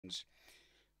seconds.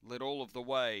 Led all of the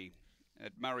way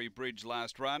at Murray Bridge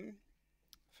last run.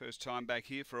 First time back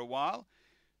here for a while.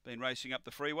 Been racing up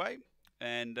the freeway.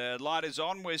 And light is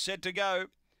on. We're set to go.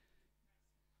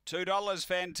 $2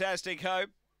 Fantastic Hope.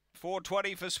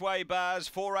 $4.20 for Sway Bars.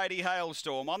 $4.80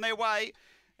 Hailstorm. On their way.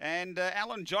 And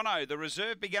Alan Jono, the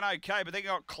reserve began okay, but then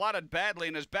got cluttered badly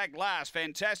and is back last.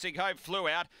 Fantastic Hope flew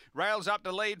out. Rails up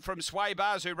to lead from Sway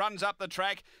Bars, who runs up the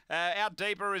track. Out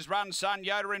deeper is Run Sun.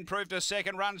 Yoda improved to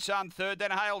second. Run Sun third.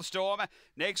 Then Hailstorm.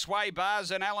 Next Sway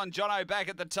Bars and Alan Jono back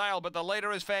at the tail. But the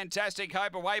leader is Fantastic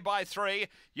Hope, away by 3.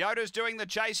 Yoda's doing the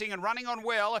chasing and running on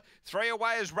well. 3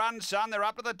 away is Run Sun. They're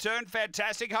up to the turn.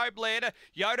 Fantastic Hope led.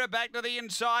 Yoda back to the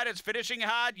inside. It's finishing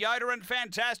hard. Yoda and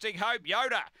Fantastic Hope.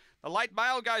 Yoda. The late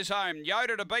mail goes home.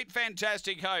 Yoda to beat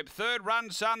Fantastic Hope. Third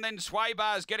Run Sun, then Sway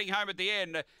Bars getting home at the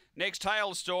end. Next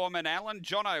Hailstorm, and Alan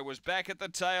Jono was back at the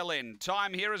tail end.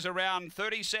 Time here is around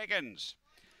 30 seconds.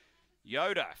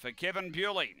 Yoda for Kevin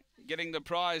Bewley getting the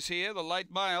prize here. The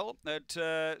late mail at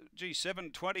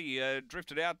G720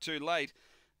 drifted out too late.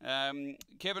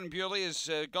 Kevin Bewley has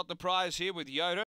got the prize here with Yoda.